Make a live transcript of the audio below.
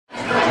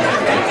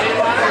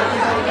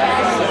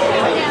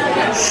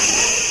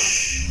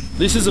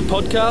This is a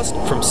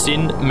podcast from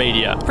Sin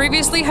Media.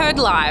 Previously heard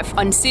live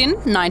on Sin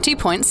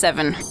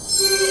 90.7.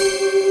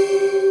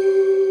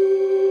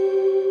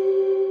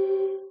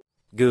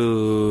 Good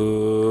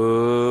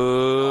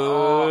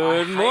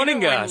morning,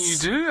 Gus. When you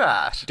do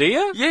that. Do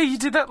you? Yeah, you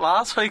did that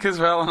last week as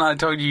well, and I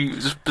told you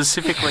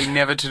specifically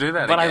never to do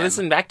that But again. I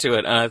listened back to it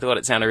and I thought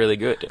it sounded really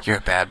good. You're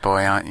a bad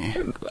boy, aren't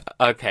you?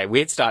 Okay,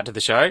 weird start to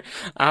the show.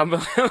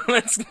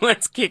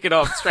 Let's kick it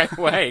off straight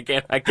away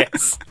again, I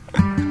guess.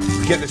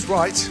 To get this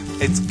right,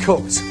 it's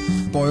cooked.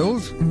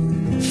 Boiled,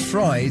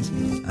 fried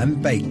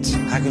and baked.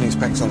 How can you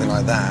expect something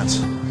like that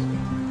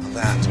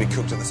to be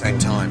cooked at the same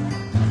time?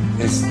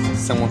 Is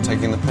someone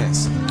taking the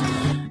piss?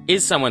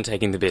 Is someone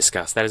taking the piss,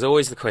 Gus? That is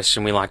always the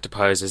question we like to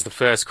pose as the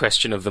first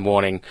question of the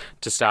morning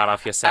to start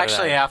off your Saturday.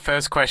 Actually, our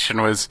first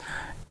question was,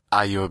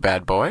 are you a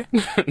bad boy?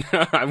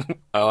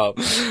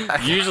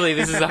 Usually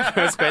this is our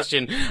first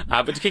question.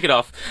 But to kick it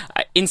off,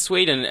 in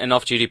Sweden, an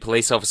off-duty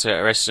police officer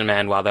arrested a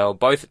man while they were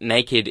both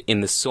naked in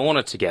the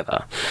sauna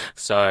together.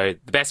 So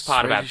the best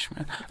part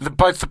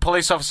Both the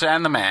police officer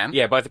and the man?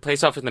 Yeah, both the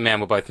police officer and the man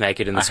were both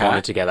naked in the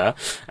sauna together.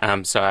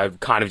 So I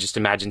kind of just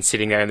imagine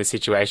sitting there in the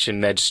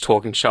situation, they're just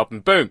talking shop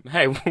and boom,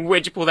 hey,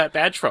 where'd you pull that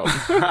badge from?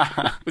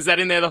 Was that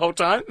in there the whole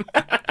time?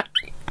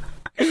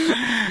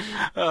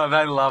 Oh,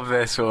 they love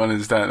their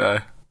saunas, don't they?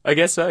 I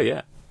guess so,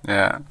 yeah.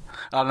 Yeah.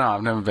 I don't know,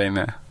 I've never been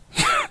there.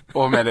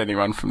 Or met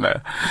anyone from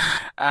there.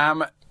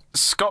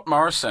 Scott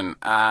Morrison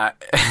has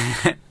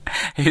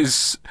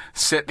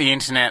set the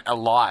internet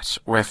alight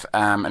with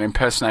an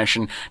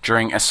impersonation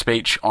during a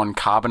speech on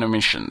carbon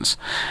emissions.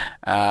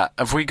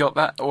 Have we got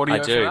that audio I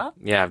do. for that?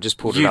 Yeah, I've just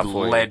pulled it up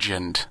for you.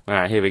 Legend. All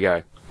right, here we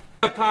go.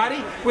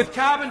 Party with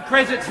carbon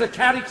credits to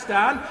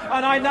Kazakhstan,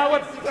 and I know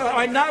what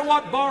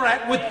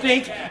Borat would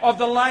think of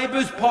the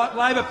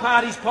Labor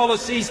Party's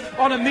policies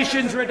on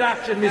emissions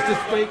reduction, Mr.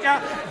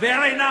 Speaker.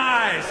 Very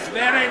nice,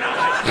 very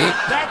nice.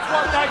 That's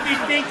what they'd be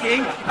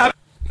thinking.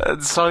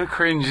 It's so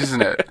cringe,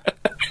 isn't it?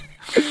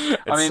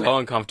 It's so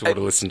uncomfortable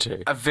to listen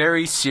to. A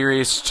very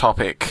serious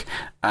topic,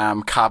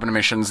 carbon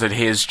emissions, that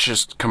he has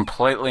just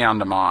completely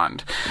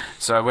undermined.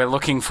 So we're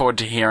looking forward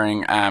to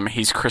hearing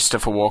his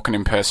Christopher Walken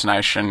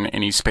impersonation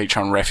in his speech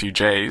on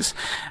refugees,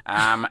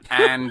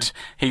 and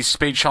his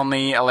speech on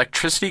the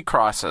electricity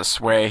crisis,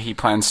 where he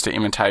plans to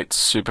imitate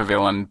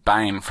supervillain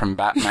Bane from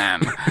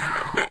Batman.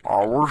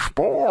 I was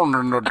born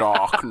in the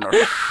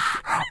darkness,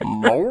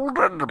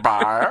 molded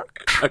by it.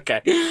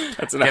 Okay,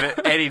 that's enough. Get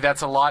it, Eddie?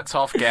 That's a lights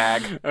off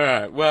gag. All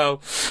right.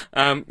 Well,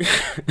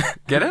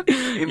 Get it?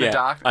 In the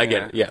dark. I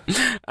get it. Yeah.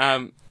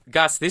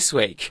 Gus, this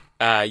week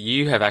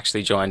you have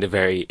actually joined a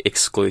very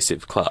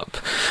exclusive club.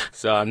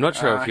 So I'm not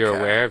sure if you're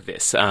aware of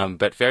this,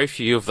 but very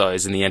few of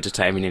those in the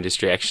entertainment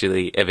industry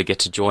actually ever get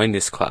to join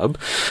this club.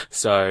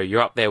 So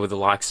you're up there with the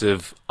likes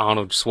of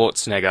Arnold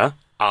Schwarzenegger.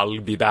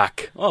 I'll be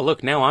back. Oh,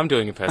 look, now I'm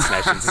doing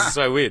impersonations. This is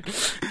so weird.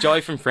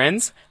 Joey from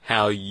Friends,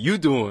 how you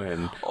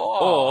doing?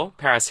 Or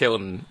Paris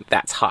Hilton,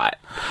 that's hot.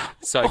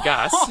 So,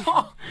 Gus,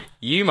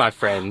 you, my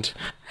friend,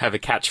 have a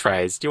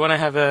catchphrase. Do you want to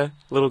have a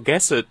little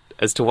guess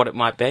as to what it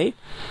might be?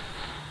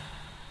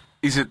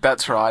 Is it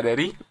that's right,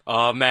 Eddie?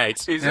 Oh,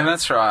 mate.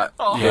 That's right.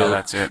 Oh. Yeah,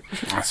 that's it.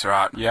 That's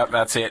right. Yep,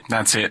 that's it.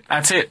 That's it.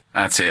 That's it.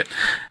 That's it.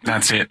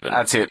 That's it.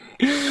 That's it.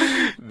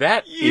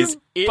 That is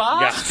it,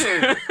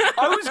 bastard! Gus.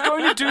 I was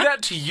going to do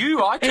that to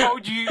you. I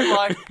told you,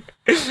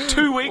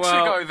 2 weeks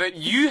ago that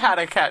you had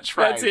a catchphrase.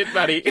 That's it,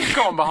 buddy. You've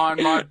gone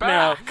behind my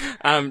back.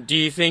 Now, do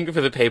you think for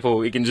the people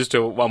we can just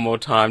do it one more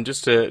time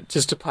just to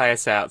play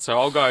us out? So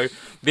I'll go,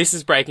 this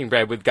is Breaking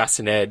Bread with Gus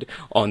and Ed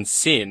on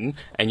Sin,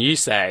 and you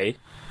say...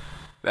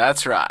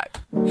 That's right.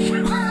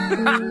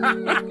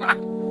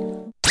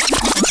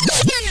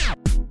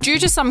 Due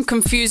to some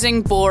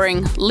confusing,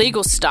 boring,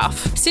 legal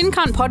stuff, Sin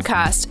can't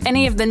podcast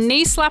any of the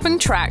knee-slapping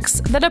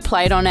tracks that are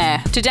played on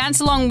air. To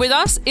dance along with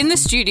us in the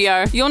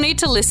studio, you'll need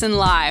to listen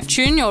live.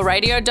 Tune your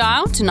radio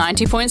dial to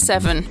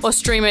 90.7 or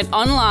stream it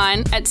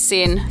online at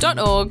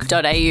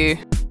sin.org.au.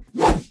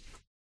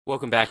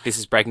 Welcome back. This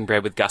is Breaking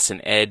Bread with Gus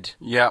and Ed.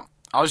 Yeah.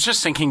 I was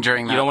just thinking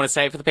during that... You don't want to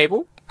say it for the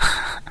people?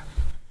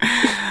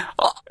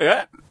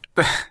 Yeah.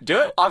 Do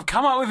it. I've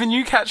come up with a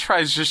new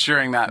catchphrase just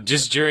during that.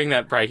 Just during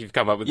that break, you've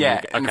come up with Yeah,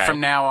 a new... and Okay.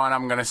 from now on,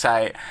 I'm going to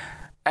say,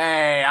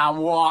 hey, I'm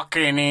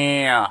walking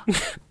here.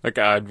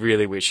 Okay, I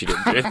really wish you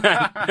didn't do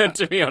that,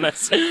 to be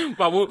honest.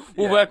 But we'll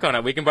work on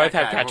it. We can both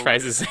have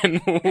catchphrases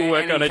and we'll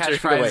work on it during the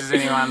catchphrases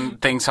week. anyone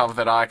thinks of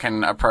that I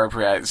can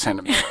appropriate, send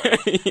them.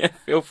 Yeah,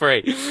 feel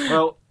free.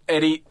 Well,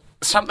 Eddie,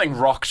 something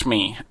rocked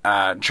me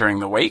during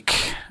the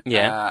week.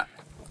 Yeah.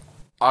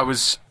 I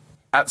was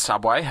at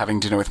Subway having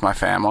dinner with my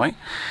family,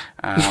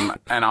 and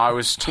I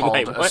was told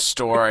Wait, a what?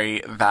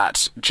 story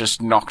that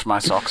just knocked my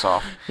socks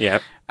off. Yeah.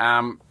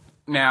 Now,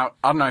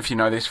 I don't know if you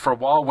know this, for a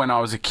while when I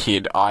was a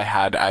kid, I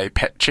had a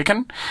pet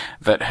chicken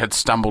that had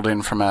stumbled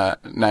in from a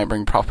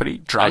neighbouring property,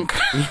 drunk.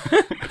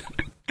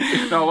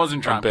 No, it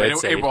wasn't drunk, but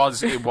it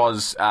was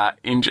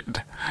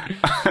injured.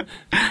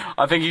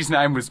 I think his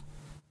name was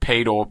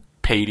Pete or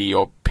Petey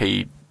or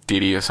P.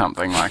 Diddy or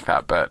something like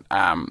that, but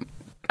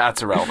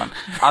That's irrelevant.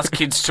 Us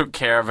kids took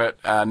care of it,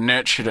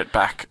 nurtured it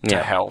back to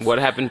health. What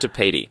happened to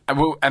Petey?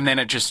 And then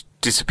it just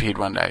disappeared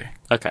one day.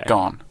 Okay.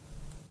 Gone.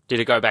 Did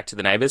it go back to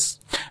the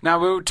neighbours? No,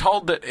 we were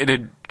told that it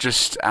had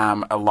just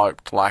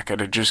eloped, like it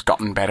had just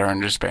gotten better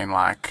and just been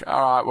like, all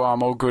right, well,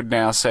 I'm all good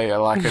now, see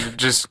ya. Like it had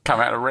just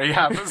come out of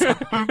rehab or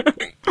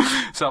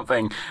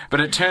something. But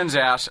it turns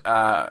out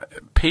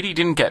Petey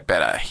didn't get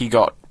better. He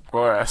got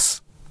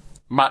worse.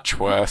 Much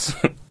worse.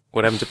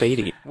 What happened to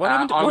Petey? What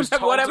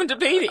happened to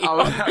Petey?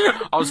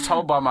 I was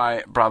told by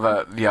my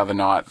brother the other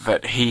night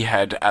that he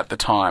had, at the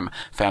time,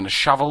 found a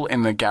shovel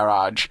in the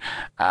garage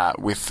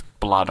with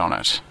blood on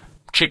it.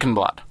 Chicken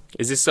blood.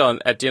 Is this on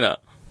at dinner?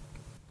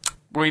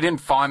 Well, he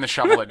didn't find the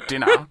shovel at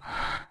dinner.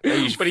 But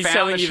he's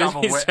telling you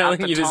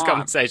this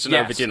conversation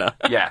over dinner.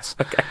 Yes.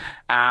 Okay.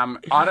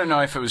 I don't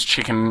know if it was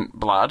chicken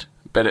blood,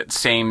 but it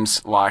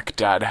seems like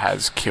Dad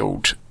has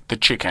killed the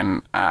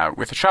chicken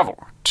with a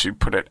shovel to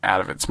put it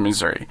out of its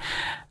misery.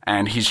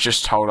 And he's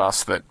just told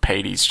us that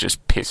Petey's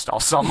just pissed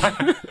off somewhere.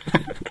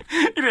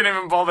 He didn't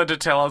even bother to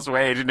tell us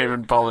where. He didn't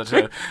even bother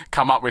to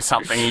come up with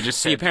something. He just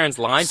said your parents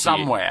lied to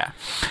somewhere.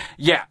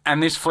 Yeah,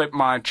 and this flipped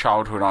my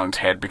childhood on its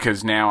head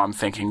because now I'm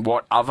thinking,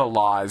 what other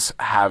lies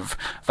have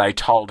they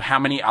told? How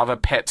many other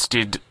pets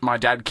did my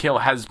dad kill?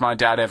 Has my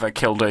dad ever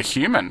killed a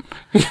human?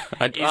 Is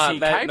he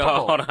capable?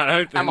 No, hold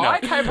on, Am I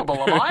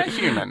capable? Am I a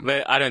human?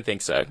 I don't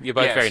think so. You're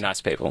both very nice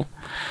people.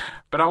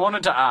 But I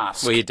wanted to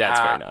ask... Well, your dad's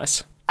very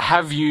nice.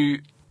 Have you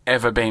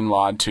ever been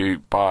lied to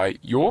by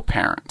your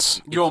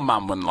parents? Your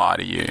mum wouldn't lie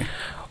to you.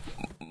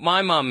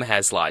 My mum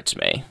has lied to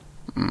me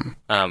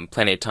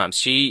plenty of times.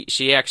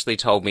 She actually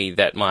told me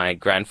that my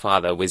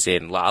grandfather was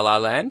in La La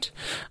Land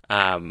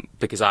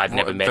because I'd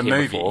never met him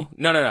before.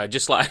 No,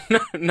 just like...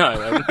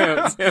 No.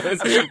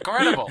 That's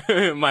incredible.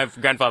 My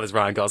grandfather's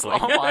Ryan Gosling.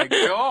 Oh, my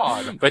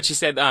God. But she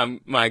said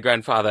my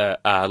grandfather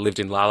lived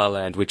in La La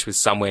Land, which was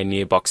somewhere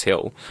near Box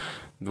Hill.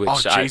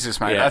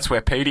 Jesus, mate. That's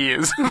where Petey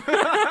is.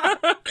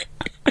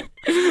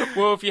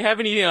 Well, if you have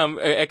any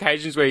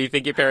occasions where you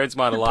think your parents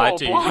might have lied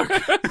to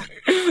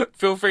you,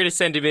 feel free to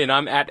send him in.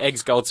 I'm at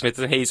Eggs Goldsmith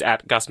and he's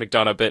at Gus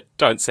McDonough, but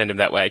don't send him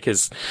that way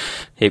because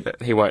he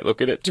won't look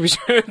at it, to be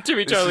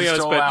totally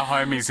honest. All our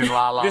homies in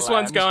La La Land. This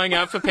one's going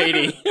out for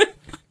Petey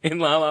in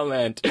La La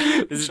Land.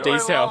 This is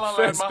D-Cell,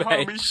 first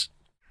page.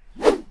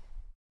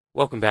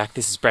 Welcome back.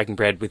 This is Breaking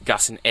Bread with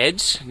Gus and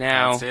Ed.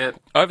 Now, that's it.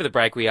 Over the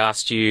break, we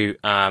asked you...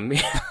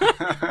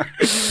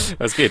 that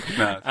was good.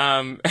 No.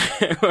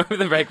 Over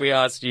the break, we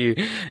asked you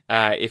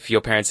if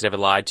your parents had ever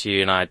lied to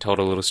you, and I told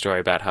a little story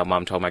about how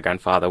Mum told my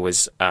grandfather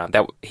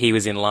that he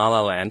was in La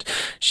La Land.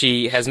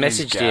 She has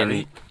messaged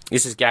in...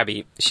 This is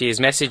Gabby. She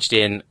has messaged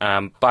in,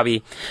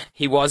 Bubby,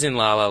 he was in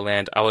La La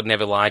Land. I would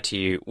never lie to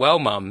you. Well,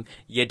 Mum,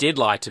 you did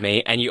lie to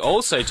me, and you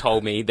also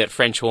told me that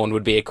French horn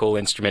would be a cool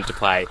instrument to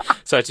play.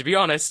 So, to be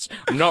honest,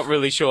 I'm not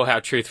really sure how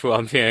truthful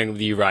I'm feeling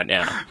with you right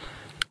now.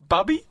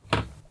 Bubby?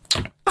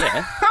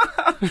 Yeah.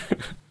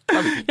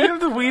 You have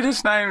the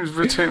weirdest names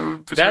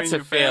between That's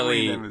a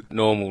fairly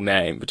normal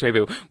name between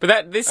people.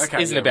 But this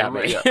isn't about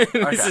me. Yeah.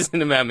 Okay. This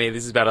isn't about me.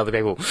 This is about other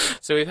people.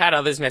 So we've had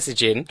others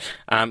message in.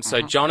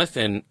 So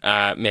Jonathan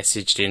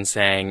messaged in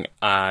saying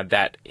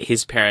that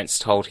his parents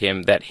told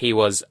him that he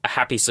was a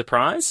happy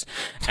surprise,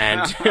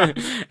 and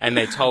and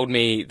they told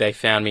me they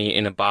found me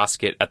in a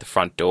basket at the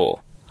front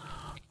door.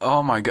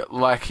 Oh my God!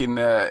 Like in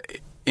the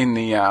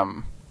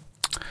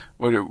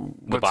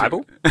the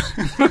Bible?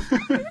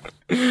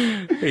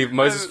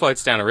 Moses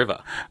floats down a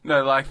river.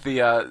 No, like the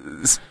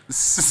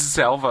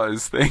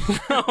Salvos thing.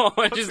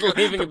 Just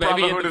leaving a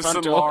baby at the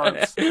front door.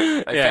 Lawrence.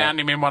 They found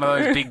him in one of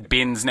those big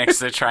bins next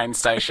to the train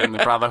station,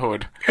 the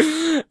Brotherhood.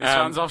 This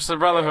one's off to the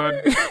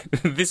Brotherhood.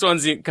 This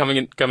one's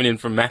coming in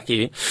from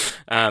Matthew.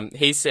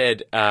 He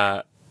said...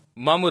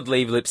 Mum would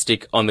leave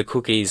lipstick on the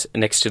cookies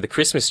next to the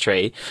Christmas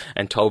tree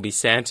and told me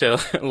Santa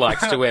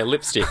likes to wear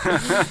lipstick.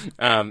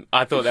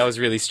 I thought that was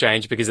really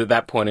strange because at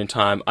that point in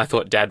time, I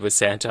thought Dad was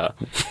Santa.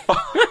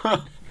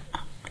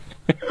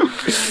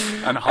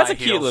 And that's a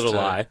cute little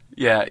lie.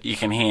 Yeah, you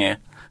can hear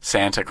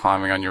Santa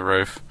climbing on your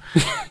roof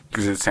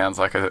because it sounds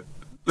like a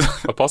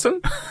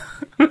possum?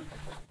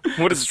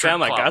 What does it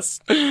sound like,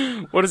 Gus?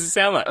 What does it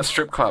sound like? A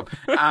strip club.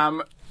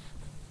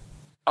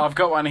 I've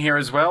got one here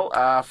as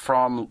well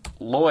from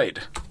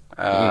Lloyd.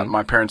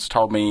 My parents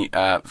told me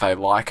they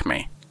like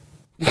me.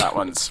 That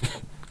one's...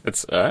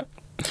 That's all right.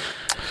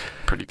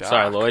 Pretty dark.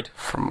 Sorry, Lloyd.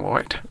 From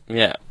Lloyd.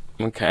 Yeah,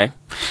 okay.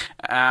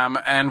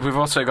 And we've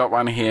also got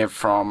one here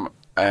from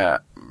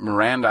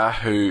Miranda,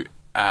 who...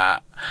 I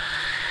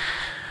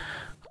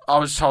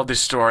was told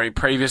this story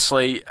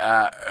previously.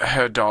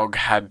 Her dog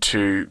had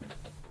to...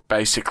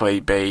 basically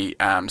be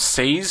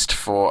seized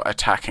for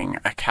attacking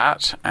a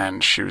cat,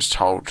 and she was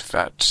told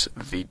that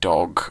the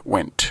dog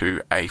went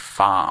to a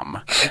farm.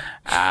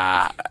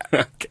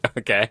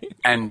 Okay.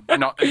 And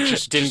not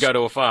just didn't go to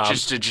a farm.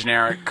 Just a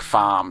generic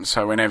farm.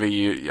 So whenever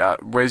you,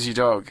 where's your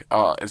dog?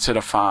 Oh, it's at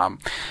a farm.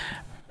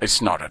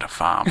 It's not at a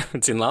farm.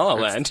 It's in La La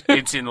Land.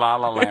 It's in La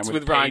La Land. It's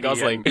with Ryan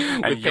Gosling.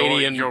 And with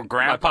Petey and your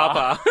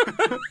grandpa. My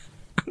papa.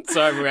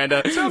 Sorry,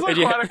 Miranda. Sounds like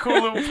quite a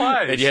cool little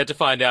place. And you had to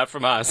find out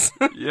from us.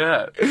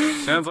 Yeah,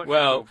 sounds like a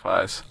cool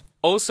place.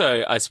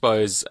 Also, I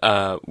suppose,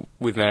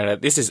 with Miranda,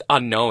 this is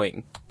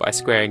Unknowing by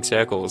Squaring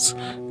Circles.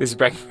 This is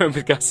Breaking Bread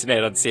with Gus and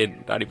Ed on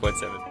Sin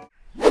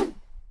 90.7.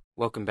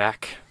 Welcome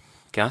back,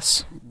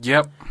 Gus.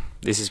 Yep.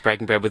 This is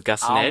Breaking Bread with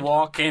Gus and Ed. I'll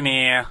walk in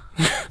here.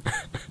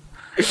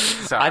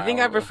 I think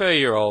I prefer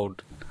your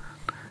old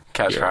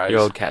catchphrase.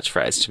 Your old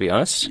catchphrase, to be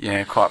honest.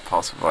 Yeah, quite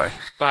possibly.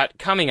 But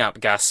coming up,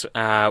 Gus,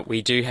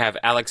 we do have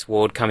Alex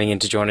Ward coming in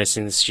to join us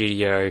in the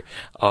studio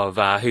of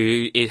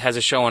who has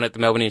a show on at the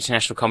Melbourne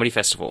International Comedy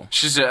Festival.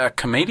 She's a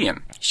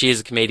comedian. She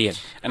is a comedian.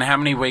 And how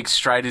many weeks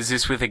straight is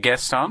this with a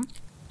guest on?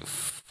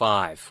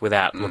 5,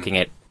 without looking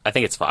at... I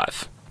think it's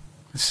 5.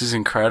 This is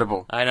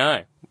incredible. I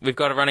know. We've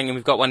got it running, and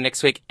we've got one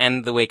next week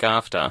and the week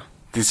after.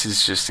 This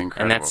is just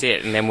incredible. And that's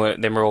it. And then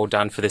we're all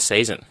done for this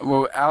season.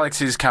 Well,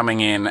 Alex is coming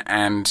in,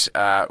 and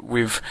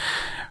we've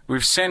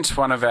sent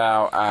one of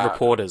our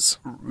reporters,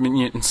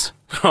 minions.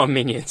 Oh,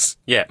 minions.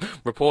 Yeah,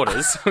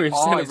 reporters.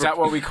 Is that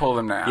what we call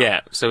them now?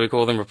 Yeah, so we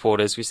call them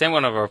reporters. We sent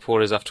one of our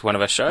reporters off to one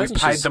of our shows. We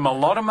paid them a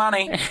lot of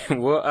money.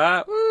 Well,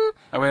 are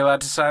we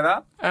allowed to say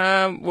that?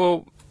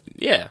 Well,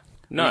 yeah.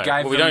 No,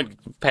 we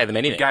don't pay them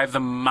anything. We gave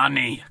them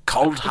money,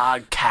 cold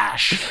hard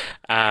cash,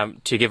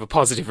 to give a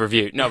positive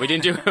review. No, we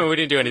didn't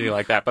do anything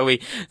like that. But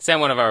we sent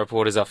one of our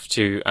reporters off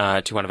to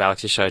one of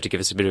Alex's shows to give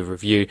us a bit of a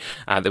review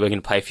that we're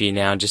going to play for you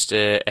now, just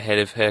ahead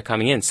of her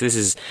coming in. So this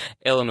is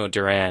Eleanor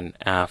Duran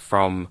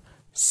from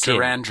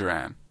Sin.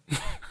 Duran.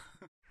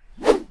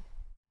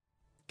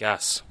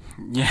 Gus.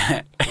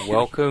 Yeah.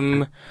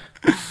 Welcome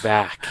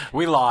back.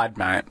 We lied,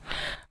 mate.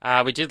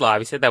 We did lie.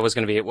 We said that was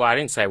going to be... Well, I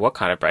didn't say what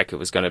kind of break it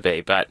was going to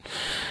be, but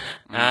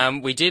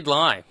we did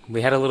lie.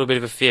 We had a little bit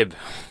of a fib.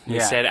 We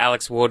said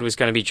Alex Ward was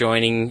going to be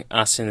joining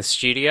us in the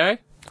studio.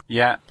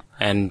 Yeah.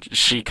 And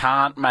she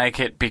can't make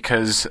it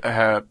because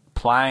her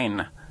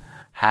plane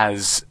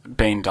has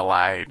been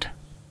delayed.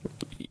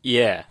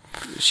 Yeah.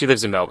 She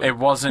lives in Melbourne. It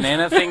wasn't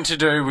anything to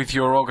do with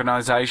your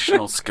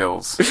organisational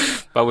skills.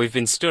 But we've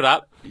been stood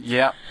up.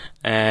 Yep.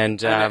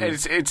 And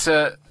it's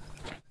a...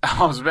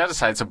 I was about to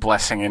say it's a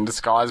blessing in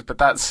disguise, but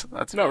that's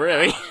not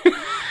really.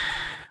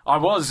 I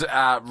was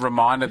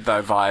reminded,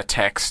 though, via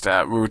text,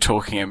 we were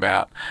talking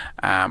about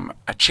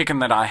a chicken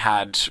that I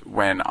had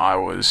when I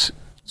was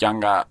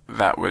younger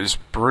that was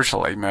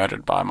brutally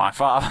murdered by my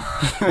father.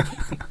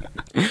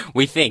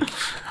 We think.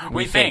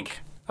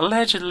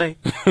 Allegedly.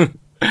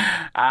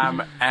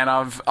 And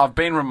I've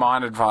been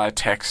reminded via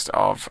text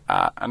of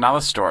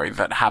another story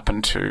that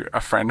happened to a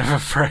friend of a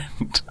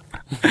friend.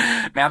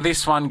 Now,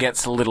 this one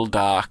gets a little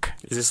dark.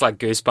 Is this like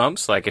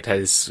Goosebumps? Like it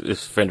has a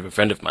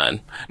friend of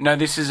mine? No,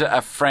 this is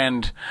a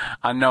friend.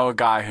 I know a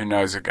guy who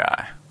knows a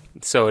guy.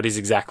 So it is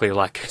exactly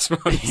like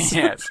Goosebumps.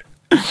 Yes.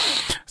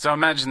 So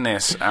imagine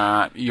this.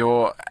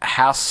 You're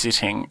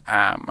house-sitting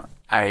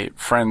a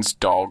friend's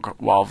dog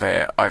while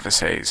they're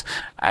overseas,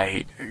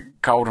 a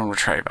golden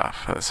retriever,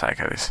 for the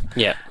sake of this.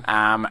 Yeah.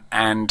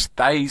 And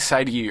they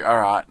say to you, all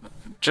right,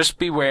 just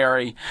be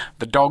wary.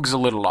 The dog's a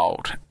little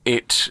old.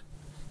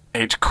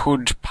 It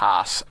could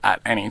pass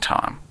at any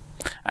time,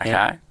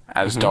 okay,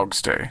 as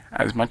dogs do,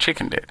 as my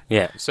chicken did.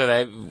 Yeah, so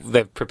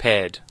they've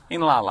prepared.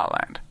 In La La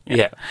Land.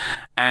 Yeah.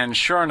 And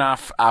sure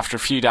enough, after a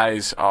few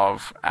days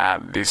of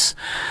this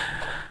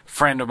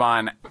friend of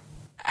mine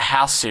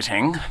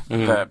house-sitting,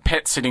 the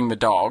pet-sitting the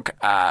dog,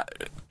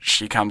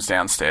 she comes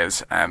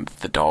downstairs and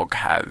the dog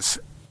has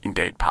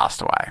indeed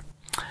passed away.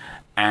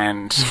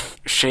 And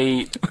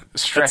she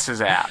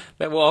stresses out.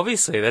 Well,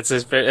 obviously, that's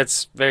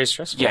very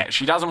stressful. Yeah,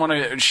 she doesn't want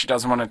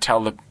to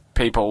tell the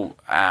people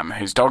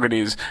whose dog it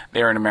is.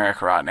 They're in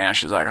America right now.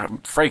 She's like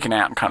freaking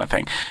out and kind of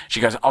thing.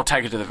 She goes, "I'll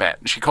take it to the vet."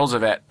 She calls the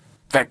vet.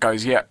 Vet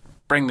goes, "Yeah,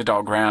 bring the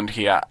dog round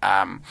here.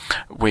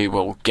 We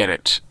will get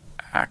it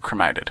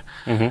cremated."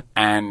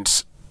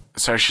 And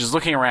so she's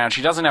looking around.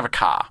 She doesn't have a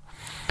car.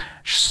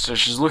 So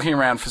she's looking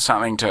around for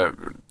something to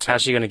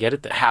how's she going to get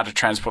it there? How to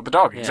transport the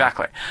dog,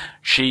 exactly.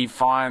 She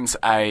finds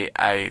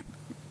a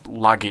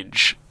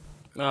luggage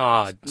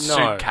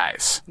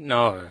suitcase.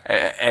 No.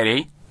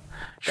 Eddie.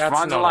 She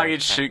finds a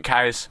luggage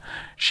suitcase.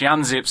 She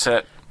unzips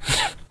it,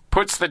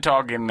 puts the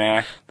dog in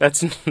there.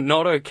 That's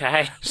not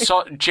okay.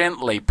 So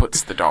gently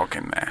puts the dog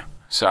in there.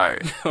 So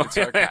it's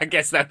okay. I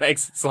guess that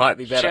makes it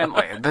slightly better.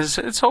 Gently.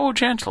 It's all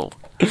gentle.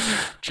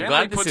 Gently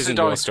glad puts this isn't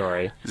the dog, your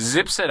story.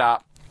 Zips it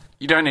up.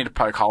 You don't need to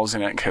poke holes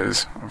in it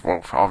because,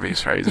 well, for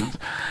obvious reasons.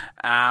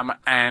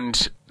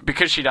 And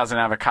because she doesn't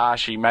have a car,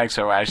 she makes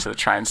her way to the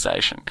train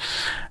station.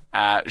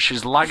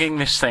 She's lugging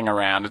this thing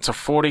around. It's a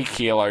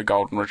 40-kilo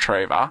golden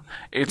retriever.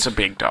 It's a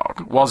big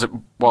dog. Was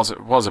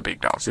a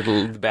big dog. Is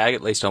the bag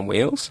at least on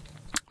wheels?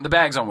 The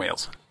bag's on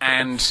wheels.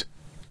 And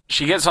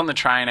she gets on the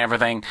train,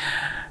 everything.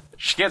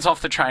 She gets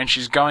off the train.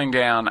 She's going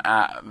down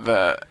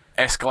the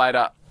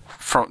escalator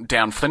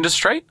down Flinders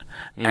Street,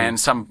 and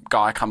some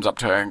guy comes up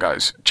to her and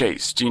goes,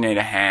 "Geez, do you need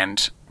a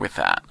hand with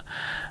that?"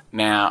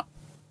 Now,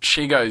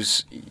 she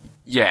goes,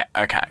 "Yeah,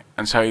 okay."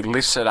 And so he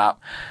lifts it up,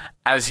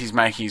 as he's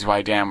making his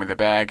way down with the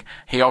bag,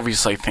 he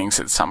obviously thinks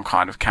it's some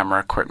kind of camera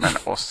equipment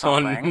or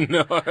something.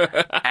 Oh, no.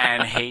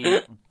 And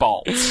he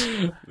bolts.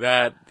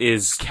 That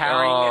is...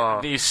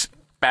 Carrying this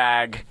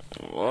bag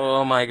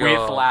Oh, my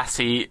God. with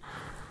Lassie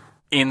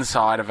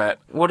inside of it.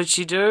 What did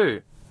she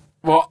do?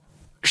 Well,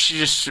 she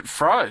just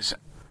froze.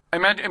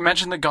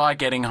 Imagine the guy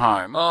getting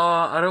home, Oh,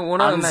 I don't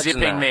want to imagine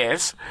unzipping that.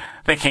 this,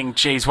 thinking,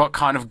 geez, what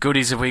kind of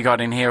goodies have we got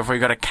in here? Have we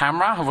got a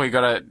camera? Have we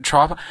got a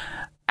tripod?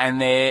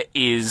 And there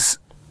is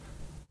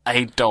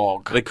a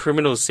dog. The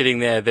criminal's sitting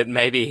there that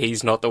maybe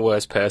he's not the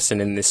worst person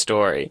in this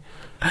story.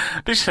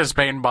 This has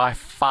been by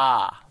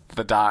far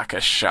the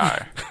darkest show.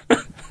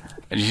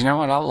 And you know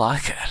what? I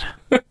like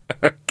it.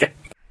 Okay.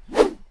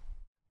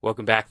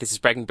 Welcome back. This is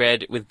Breaking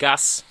Bread with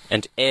Gus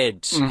and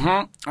Ed.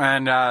 Mm-hmm.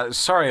 And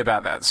sorry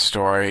about that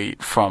story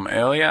from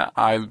earlier.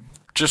 I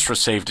just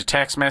received a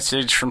text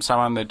message from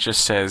someone that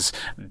just says,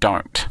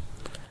 don't.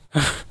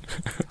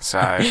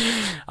 So,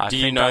 Do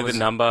you know the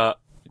number?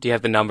 Do you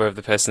have the number of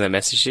the person that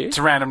messaged you? It's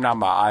a random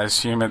number. I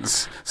assume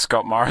it's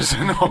Scott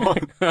Morrison or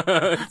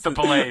the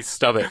police.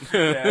 Stop it.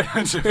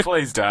 Yeah,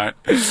 please don't.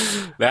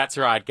 That's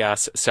right,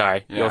 Gus.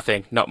 Sorry, Yeah. your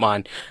thing, not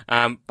mine.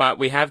 But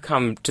we have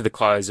come to the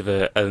close of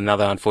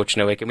another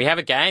unfortunate week, and we have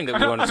a game that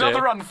we wanted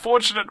Another to...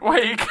 unfortunate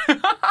week.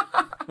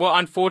 Well,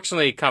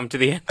 unfortunately, come to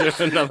the end of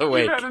another You've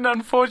week. had an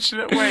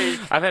unfortunate week.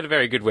 I've had a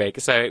very good week,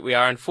 so we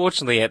are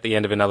unfortunately at the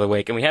end of another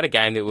week, and we had a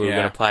game that we were Yeah.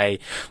 going to play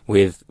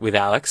with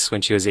Alex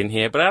when she was in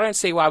here, but I don't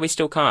see why we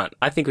still can't.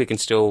 I think we can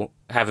still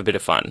have a bit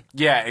of fun.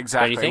 Yeah,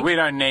 exactly. think? We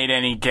don't need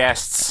any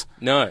guests.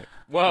 No.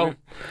 Well,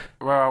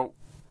 Well,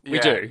 We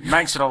yeah, do.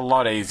 Makes it a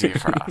lot easier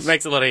for us.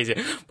 makes it a lot easier.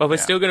 But we're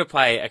still going to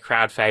play a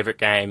crowd favourite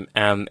game,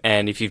 and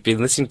if you've been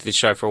listening to the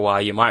show for a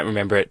while, you might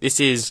remember it. This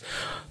is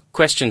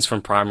questions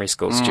from primary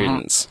school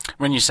students.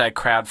 When you say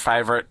crowd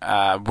favourite,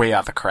 we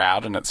are the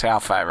crowd, and it's our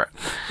favourite.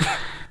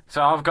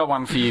 So I've got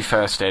one for you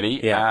first,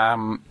 Eddie.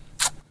 Yeah.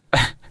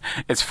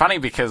 It's funny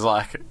because,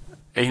 like,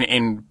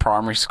 in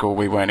primary school,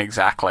 we weren't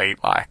exactly,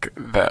 like,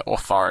 the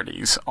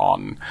authorities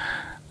on,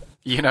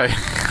 you know,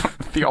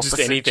 the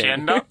opposite anything.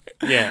 gender.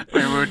 Yeah.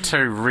 We were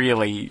two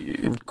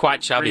really,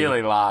 Quite chubby.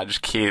 really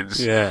large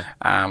kids. Yeah.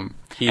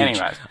 Huge.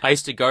 Anyways. I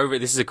used to go,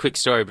 this is a quick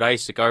story, but I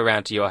used to go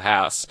around to your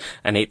house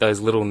and eat those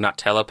little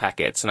Nutella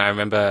packets. And I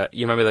remember,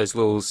 you remember those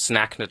little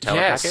snack Nutella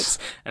Yes. packets?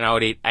 And I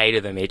would eat 8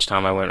 of them each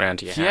time I went round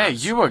to your Yeah,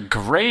 house. you were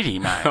greedy,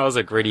 mate. I was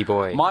a gritty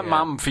boy. My Yeah.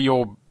 mum, for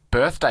your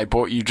birthday,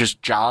 bought you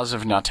just jars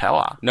of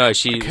Nutella. No, Like,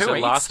 who so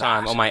eats last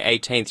time, that? on my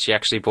 18th, she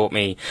actually bought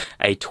me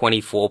a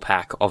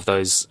 24-pack of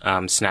those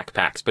snack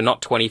packs. But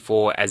not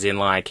 24 as in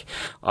like,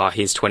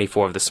 here's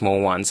 24 of the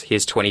small ones.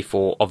 Here's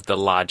 24 of the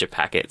larger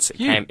packets.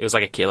 It was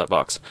like a kilo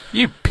box.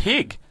 You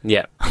pig.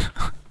 Yeah.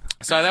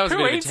 So that was a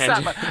Who bit of a eats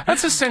that? tangent.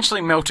 That's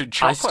essentially melted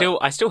chocolate.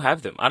 I still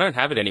have them. I don't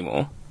have it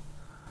anymore.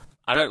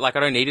 I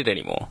don't need it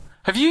anymore.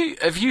 Have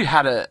you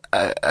had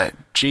a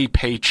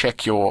GP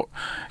check your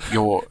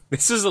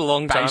This is a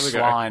long time ago.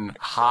 baseline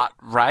heart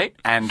rate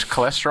and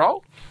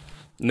cholesterol?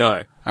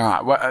 No. All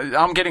right, well,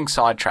 I'm getting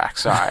sidetracked.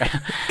 Sorry.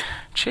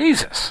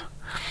 Jesus.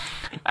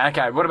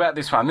 Okay, what about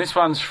this one? This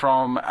one's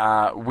from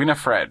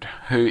Winifred,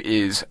 who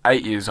is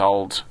 8 years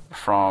old,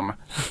 from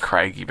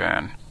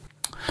Craigieburn.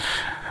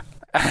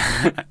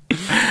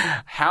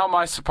 How am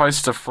I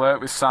supposed to flirt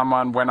with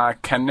someone when I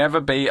can never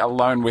be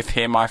alone with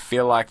him? I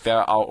feel like there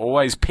are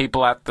always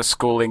people at the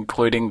school,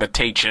 including the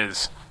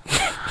teachers.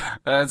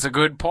 That's a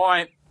good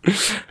point.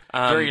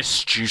 Very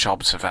astute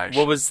observation.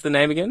 What was the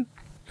name again?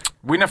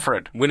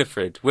 Winifred.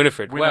 Winifred.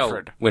 Winifred.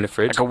 Well,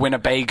 Winifred. Like a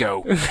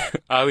Winnebago.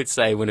 I would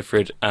say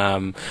Winifred.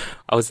 I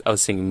was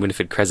singing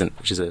Winifred Crescent,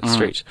 which is a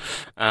street.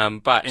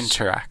 But In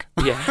Turak.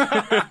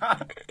 yeah.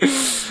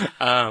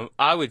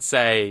 I would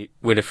say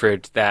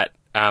Winifred that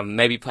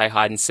maybe play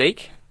hide and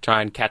seek,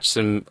 try and catch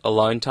some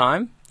alone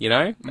time, you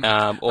know,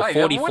 or Oh, yeah,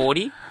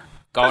 40-40,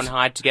 go and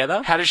hide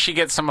together. How does she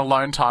get some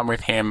alone time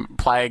with him,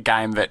 play a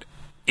game that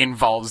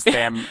involves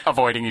them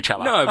avoiding each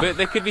other? No, but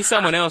there could be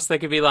someone else. There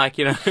could be like,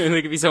 you know,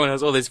 there could be someone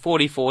else. Or there's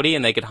 40-40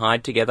 and they could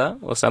hide together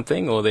or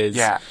something. Or there's,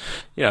 Yeah.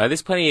 you know,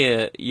 there's plenty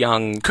of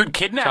young Could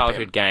kidnap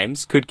childhood him.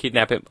 games. Could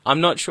kidnap him.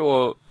 I'm not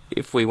sure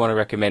if we want to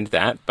recommend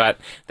that, but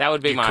that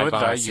would be You my could, though,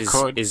 advice. you is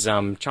could. is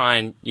try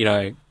and, you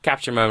know,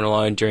 capture a moment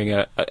alone during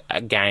a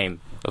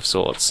game of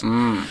sorts.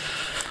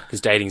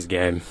 Because dating's a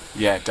game.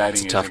 Yeah,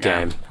 dating a is tough a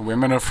game.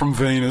 Women are from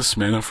Venus,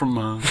 men are from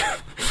Mars.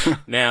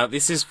 Now,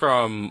 this is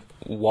from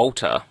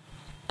Walter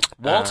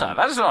Walter,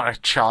 that is not a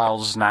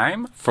child's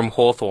name. from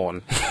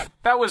Hawthorne.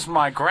 That was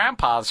my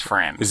grandpa's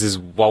friend. This is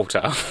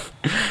Walter.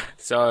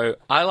 So,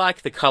 I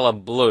like the colour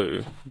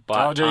blue,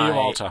 but Oh, do you, I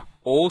Walter?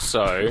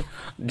 also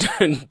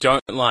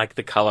don't like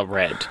the colour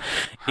red.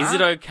 Is it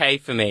okay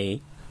for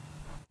me?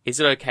 Is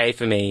it okay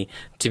for me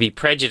to be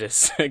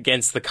prejudiced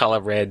against the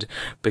colour red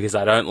because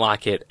I don't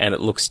like it and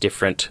it looks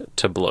different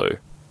to blue?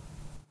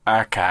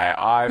 Okay,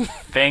 I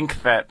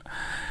think that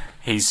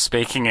he's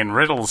speaking in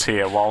riddles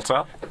here,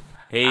 Walter.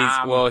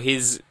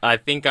 I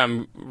think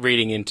I'm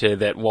reading into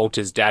that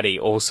Walter's daddy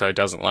also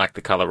doesn't like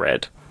the colour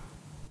red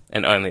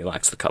and only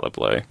likes the colour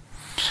blue.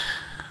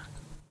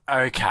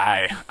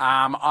 Okay.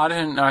 I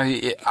don't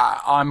know.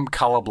 I'm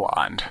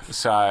colourblind,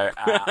 so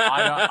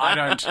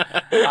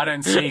I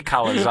don't see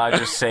colours.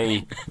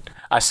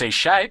 I see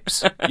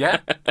shapes. Yeah,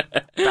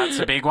 that's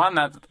a big one.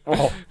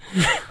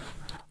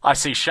 I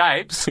see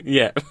shapes.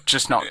 Yeah.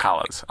 Just not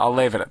colours. I'll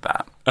leave it at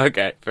that.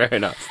 Okay, fair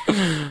enough.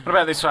 What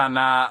about this one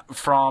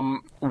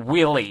from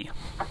Willie?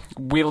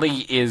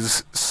 Willie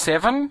is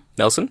 7.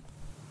 Nelson?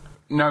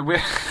 No,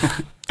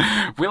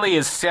 Willie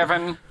is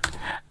 7,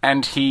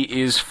 and he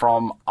is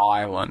from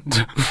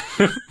Ireland.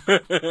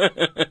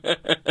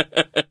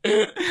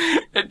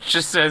 It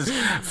just says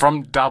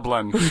from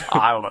Dublin,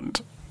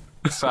 Ireland.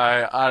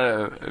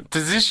 So,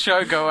 does this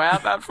show go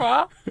out that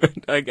far?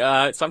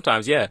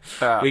 Sometimes, yeah.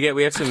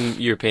 We have some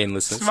European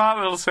listeners. Smart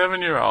little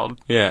 7-year-old.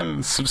 Yeah.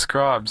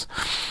 Subscribes.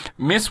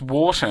 Miss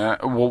Wharton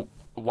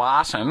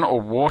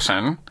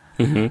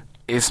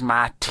is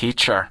my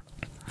teacher.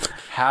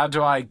 How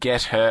do I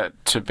get her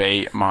to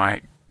be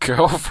my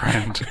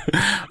girlfriend?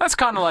 That's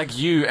kind of like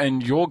you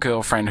and your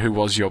girlfriend who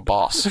was your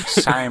boss.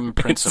 Same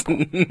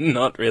principle.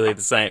 Not really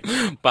the same,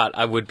 but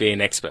I would be an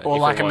expert. Or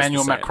like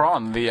Emmanuel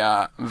Macron,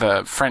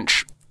 the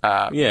French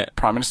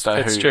Prime Minister.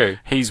 That's true.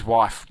 His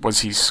wife was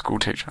his school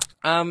teacher.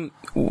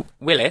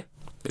 Willie.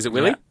 Is it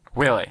Willie? Yeah.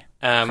 Willie.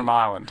 From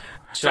Ireland.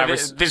 So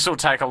this will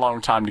take a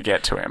long time to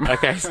get to him.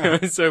 Okay,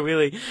 so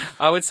Willie,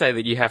 I would say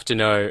that you have to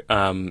know,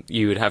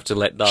 you would have to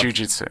let that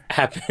Jiu-jitsu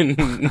happen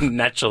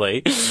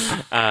naturally,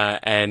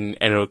 and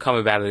it'll come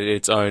about in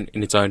its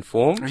own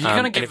form. Are you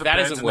going to give the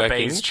birds and the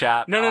bees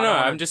chat? No.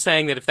 I'm just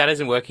saying that if that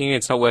isn't working,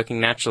 it's not working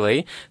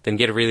naturally, then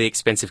get a really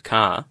expensive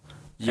car.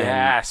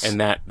 Yes,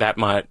 and that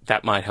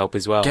might help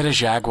as well. Get a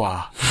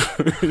Jaguar.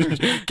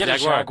 Get a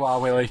Jaguar,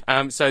 Willie.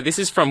 So this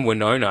is from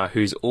Winona,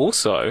 who's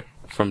also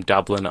from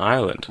Dublin,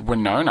 Ireland.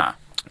 Winona.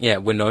 Yeah,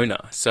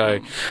 Winona. So,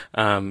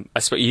 I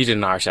suppose you did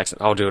an Irish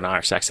accent. I'll do an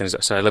Irish accent as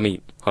well. So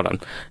hold on.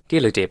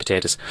 Dear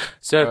potatoes.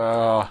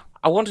 So,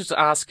 I wanted to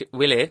ask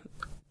Willie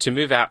to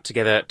move out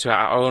together to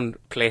our own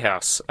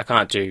playhouse. I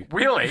can't do...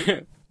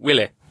 Willie?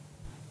 Willie.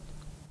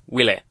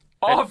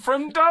 Oh,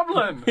 from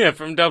Dublin. Yeah,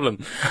 from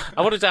Dublin.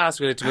 I wanted to ask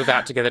Willie to move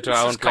out together to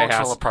our own playhouse.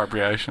 Cultural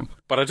appropriation.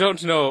 But I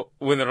don't know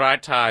when the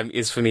right time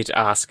is for me to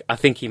ask. I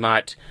think he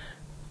might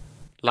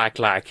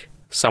like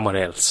someone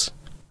else.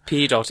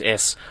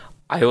 P.S.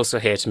 I also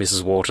hate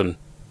Mrs. Wharton.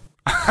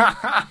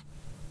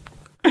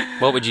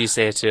 What would you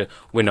say to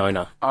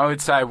Winona? I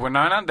would say,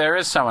 Winona, there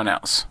is someone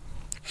else.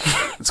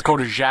 It's called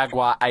a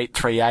Jaguar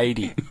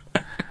 8380.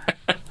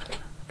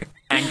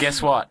 And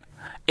guess what?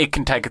 It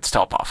can take its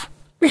top off.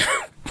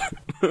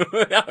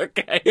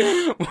 Okay.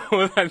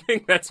 Well, I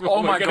think that's what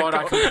Oh my God,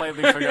 I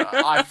completely forgot.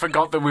 I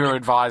forgot that we were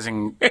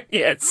advising.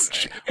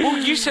 Yes. Well,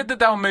 you said that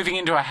they were moving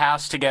into a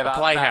house together. A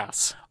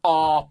playhouse.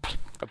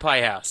 A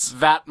playhouse.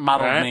 That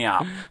muddled me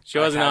up. She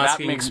wasn't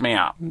asking... That mixed me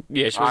up.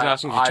 Yeah, she wasn't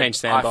asking to change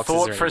sandboxes. I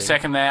thought for a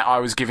second there I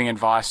was giving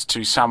advice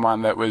to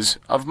someone that was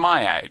of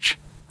my age.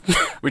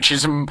 Which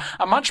is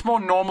a much more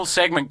normal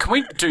segment. Can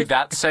we do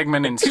that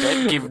segment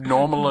instead? Give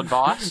normal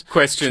advice?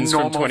 Questions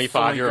from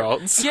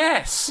 25-year-olds.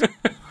 Yes.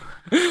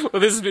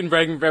 Well, this has been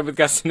Breaking Bread with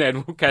Gus and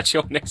Ed. We'll catch you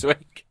all next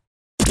week.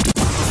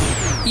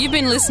 You've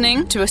been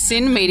listening to a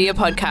Sin Media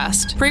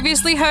podcast.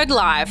 Previously heard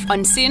live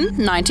on Sin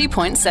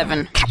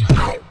 90.7.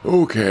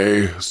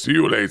 Okay, see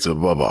you later.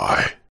 Bye-bye.